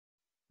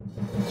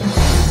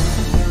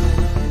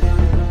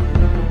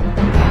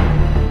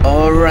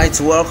Alright,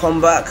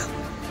 welcome back.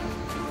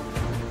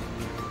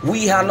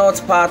 We are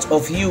not part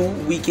of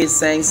WIKE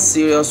sends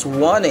serious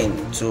warning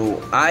to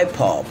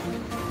IPOB.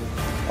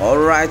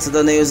 Alright,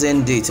 the news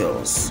in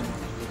details.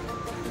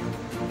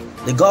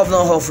 The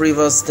governor of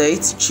Rivers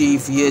State,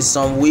 Chief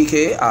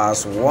WIKE,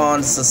 has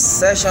warned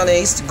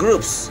secessionist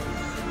groups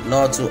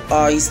not to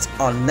hoist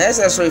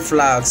unnecessary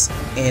flags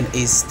in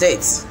his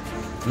state,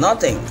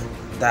 noting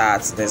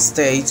that the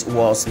state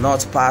was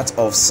not part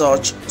of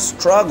such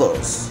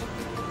struggles.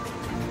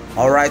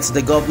 Alright,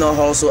 the governor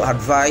also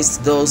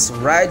advised those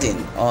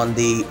riding on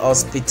the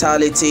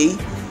hospitality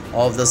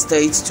of the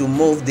state to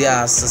move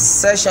their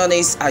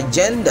secessionist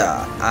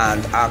agenda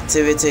and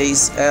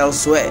activities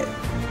elsewhere.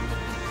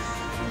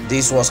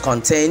 This was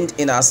contained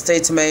in a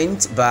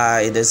statement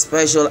by the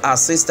Special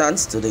Assistant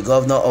to the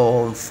Governor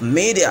of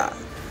Media,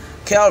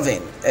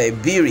 Kelvin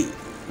Ebiri,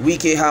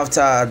 WIKE,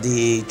 after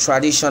the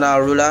traditional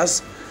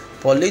rulers,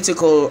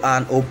 political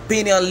and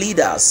opinion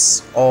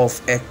leaders of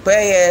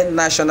Ekpeye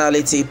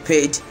nationality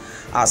paid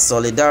a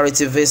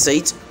solidarity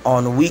visit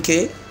on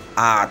WIKE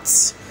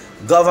at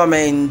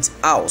Government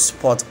House,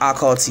 Port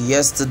Harcourt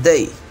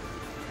yesterday.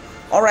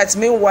 Alright,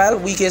 meanwhile,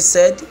 WIKE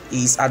said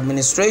his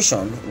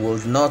administration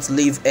would not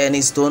leave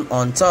any stone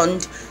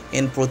unturned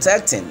in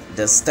protecting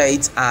the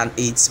state and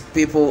its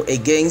people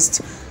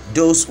against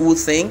those who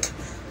think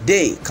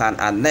they can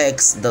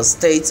annex the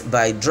state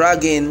by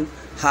dragging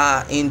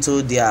her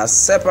into their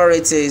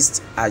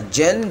separatist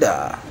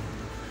agenda.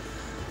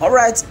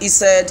 Alright, he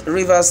said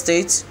Rivers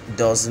State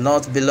does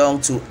not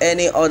belong to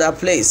any other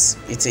place.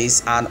 It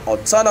is an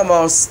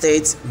autonomous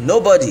state.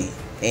 Nobody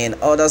in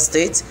other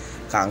states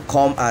can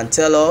come and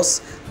tell us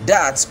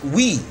that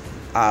we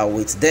are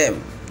with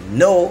them.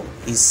 No,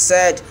 he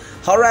said.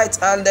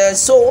 Alright, and then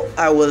so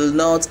I will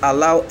not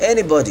allow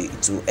anybody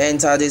to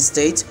enter this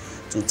state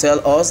to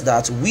tell us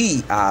that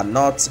we are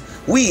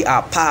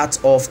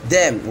part of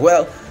them.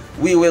 Well,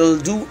 we will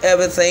do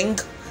everything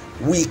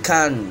we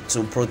can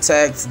to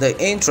protect the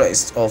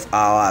interests of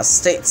our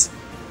state.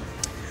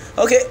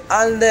 Okay,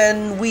 and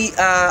then we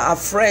are a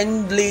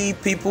friendly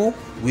people.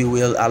 We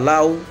will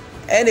allow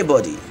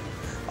anybody,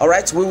 all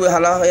right, we will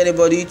allow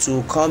anybody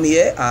to come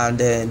here and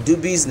do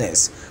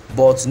business,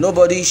 but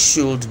nobody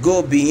should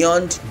go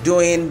beyond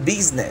doing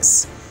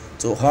business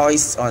to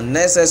hoist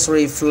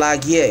unnecessary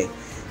flag here.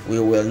 We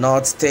will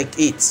not take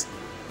it.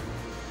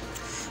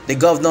 The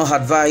governor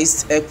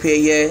advised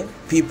Ekpeye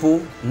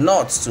people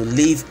not to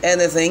leave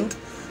anything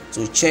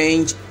to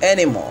change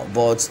anymore,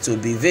 but to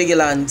be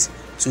vigilant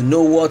to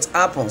know what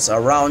happens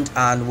around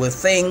and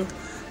within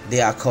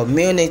their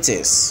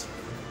communities.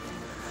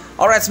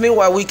 Alright,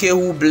 meanwhile, WIKE,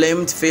 who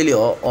blamed failure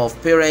of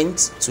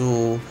parents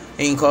to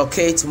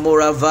inculcate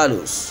moral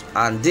values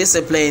and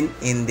discipline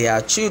in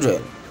their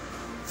children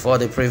for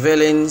the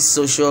prevailing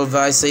social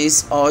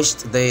vices,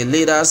 urged the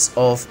leaders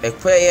of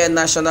Ekpeye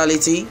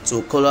nationality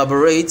to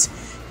collaborate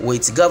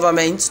with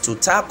government to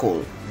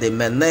tackle the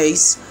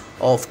menace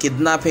of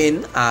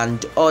kidnapping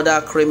and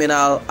other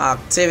criminal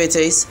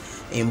activities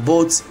in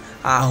both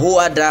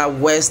Ahoada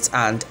West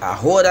and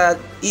Ahoada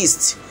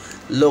East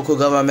local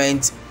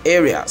government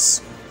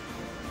areas.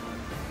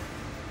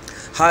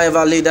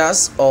 However,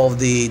 leaders of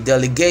the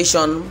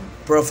delegation,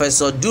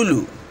 Professor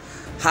Dulu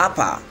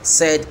Harper,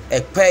 said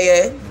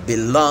Ekpeye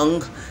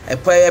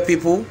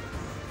people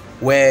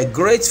were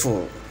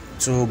grateful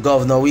to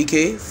Governor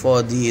WIKE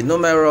for the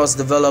numerous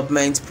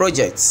development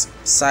projects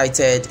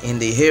cited in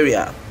the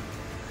area.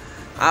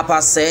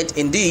 Harper said,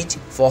 indeed,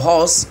 for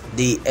us,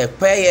 the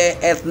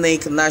Ekpeye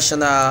ethnic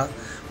national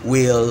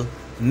will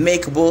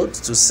make bold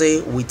to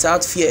say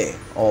without fear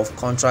of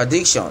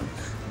contradiction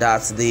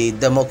that the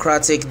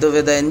democratic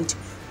dividend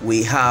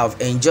we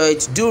have enjoyed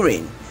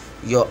during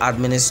your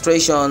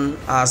administration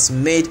has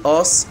made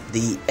us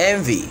the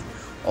envy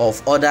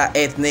of other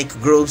ethnic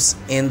groups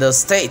in the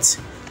state.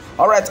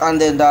 Alright, and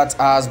then that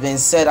has been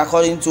said.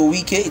 According to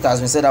WIKE, it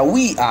has been said that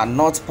we are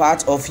not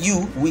part of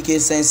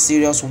WIKE sends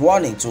serious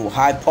warning to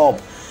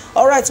IPOB.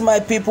 Alright, my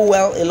people,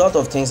 well, a lot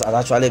of things have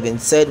actually been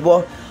said,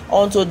 but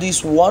onto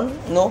this one,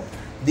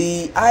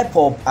 the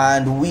IPOB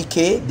and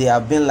WIKE, they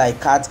have been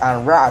like cat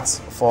and rat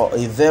for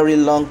a very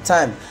long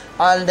time.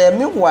 And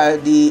meanwhile,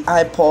 the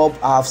IPOB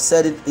have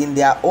said it in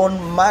their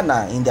own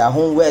manner, in their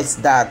own words,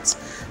 that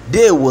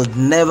they would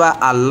never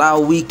allow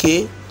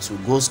WIKE to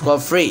go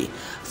scot-free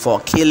for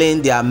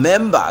killing their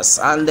members.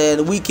 And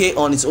then WIKE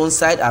on its own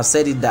side have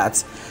said it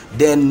that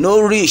they're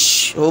no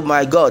rich. Oh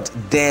my God,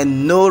 they're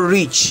no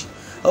rich.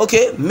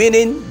 Okay,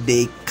 meaning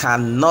they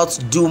cannot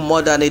do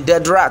more than a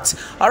dead rat.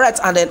 Alright,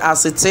 and then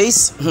as it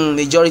is,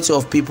 majority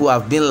of people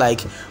have been like,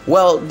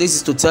 well, this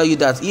is to tell you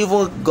that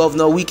even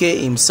Governor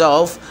WIKE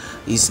himself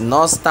is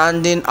not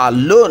standing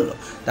alone.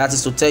 That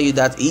is to tell you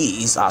that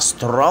he is a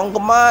strong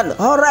man.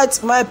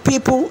 Alright, my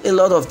people, a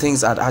lot of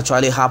things had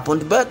actually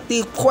happened, but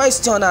the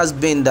question has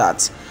been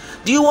that,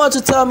 do you want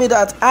to tell me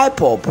that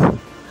IPOB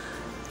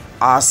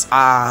as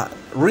a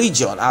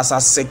region, as a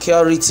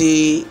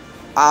security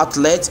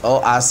outlet,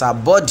 or as a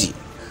body,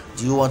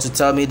 Do you want to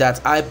tell me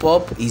that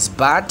IPOB is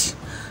bad?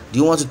 Do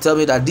you want to tell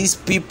me that these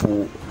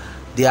people,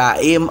 their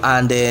aim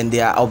and then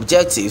their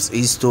objectives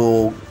is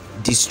to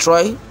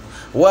destroy?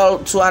 Well,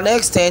 to an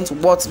extent,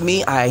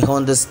 I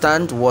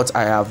understand, what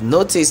I have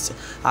noticed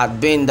had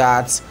been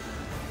that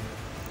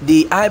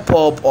the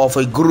IPOB of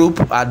a group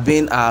had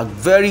been a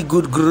very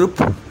good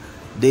group.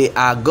 They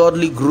are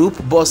godly group,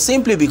 but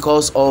simply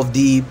because of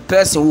the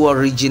person who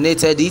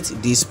originated it,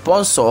 the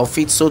sponsor of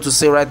it, so to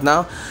say right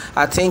now,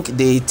 I think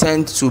they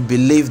tend to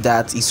believe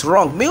that it's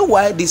wrong.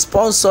 Meanwhile, the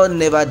sponsor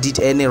never did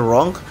any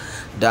wrong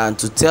than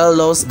to tell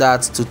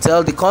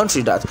the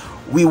country that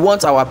we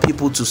want our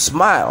people to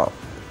smile.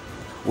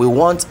 We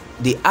want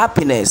the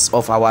happiness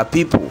of our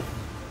people.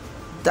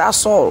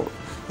 That's all.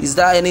 Is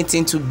there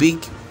anything too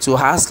big to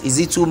ask? Is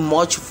it too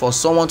much for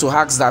someone to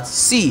ask that,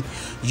 see,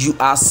 you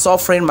are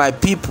suffering my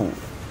people,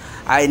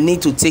 I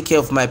need to take care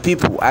of my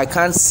people, I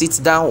can't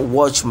sit down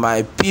watch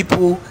my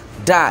people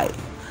die,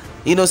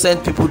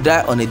 innocent people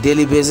die on a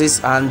daily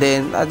basis? And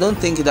then I don't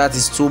think that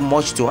is too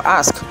much to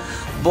ask.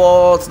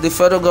 But the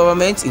federal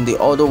government, in the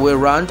other way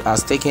around,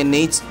 has taken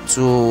it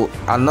to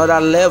another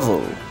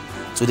level,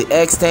 to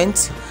the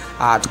extent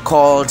had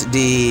called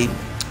the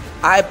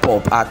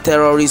IPOB a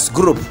terrorist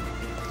group,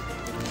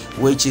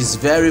 which is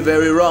very,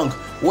 very wrong.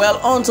 Well,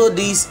 onto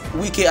this,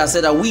 WIKE has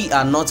said that we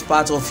are not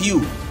part of you.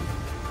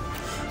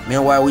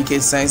 Meanwhile,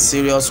 WIKE sends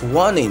serious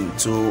warning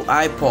to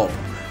IPOB.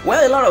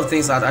 Well, a lot of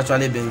things have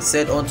actually been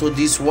said onto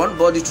this one,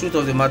 but the truth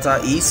of the matter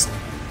is,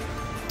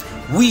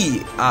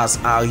 we as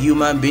a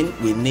human being,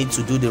 we need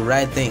to do the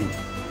right thing.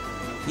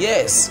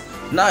 Yes,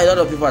 now a lot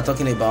of people are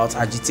talking about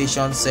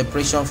agitation,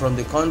 separation from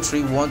the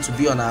country, we want to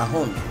be on our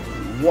own.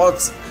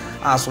 What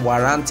has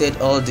warranted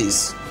all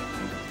this?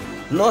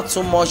 Not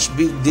so much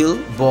big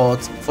deal, but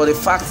for the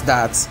fact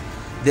that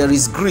there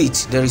is greed,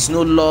 there is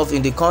no love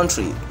in the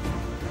country.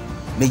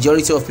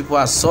 Majority of people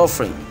are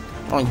suffering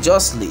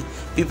unjustly.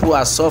 People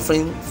are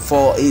suffering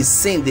for a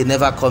sin they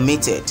never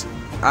committed,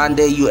 and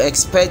you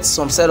expect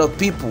some set of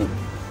people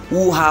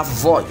who have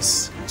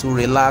voice to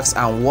relax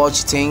and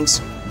watch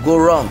things go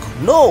wrong.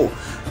 No,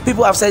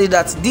 people have said it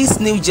that these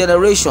new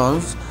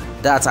generations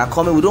that are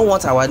coming, we don't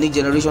want our new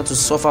generation to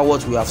suffer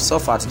what we have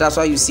suffered. That's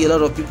why you see a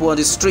lot of people on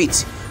the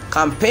street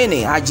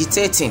campaigning,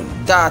 agitating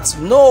that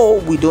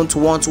no, we don't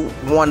want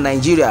one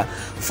Nigeria.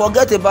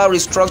 Forget about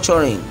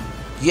restructuring.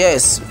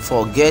 Yes,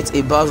 forget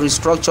about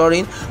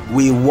restructuring.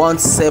 We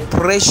want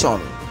separation.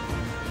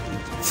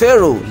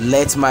 Pharaoh,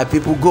 let my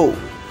people go.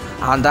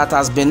 And that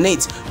has been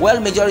it.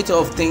 Well, majority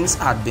of things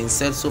had been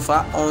said so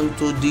far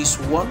onto this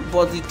one,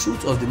 but the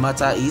truth of the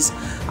matter is,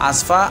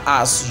 as far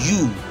as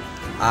you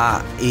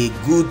are a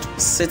good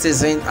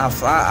citizen, as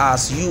far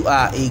as you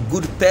are a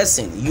good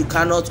person, you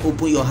cannot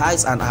open your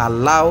eyes and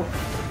allow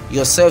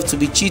yourself to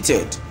be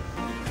cheated.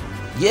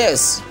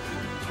 Yes,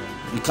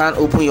 you can't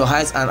open your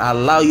eyes and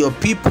allow your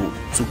people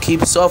to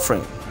keep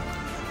suffering.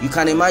 You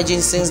can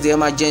imagine, since the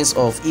emergence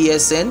of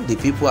ESN, the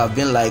people have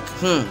been like,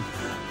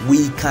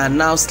 we can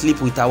now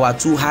sleep with our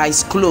two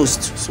eyes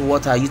closed. So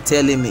what are you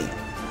telling me?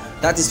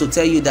 That is to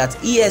tell you that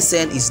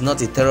ESN is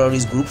not a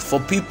terrorist group. For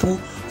people,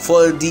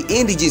 for the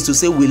indigenous to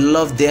say we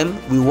love them,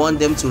 we want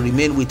them to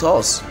remain with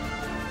us.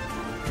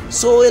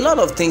 So a lot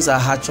of things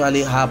are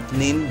actually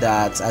happening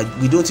that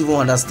we don't even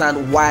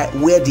understand where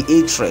the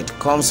hatred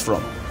comes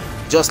from.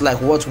 Just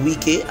like what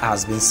WIKE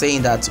has been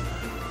saying, that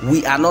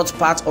we are not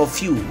part of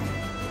you.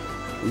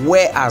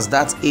 Where has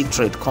that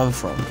hatred come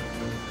from?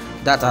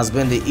 That has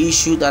been the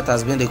issue. That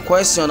has been the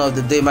question of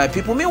the day, my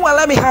people. Meanwhile,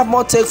 let me have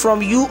more take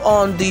from you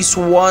on this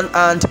one,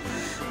 and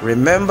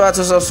remember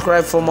to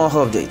subscribe for more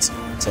updates.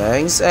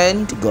 Thanks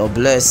and God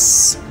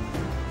bless.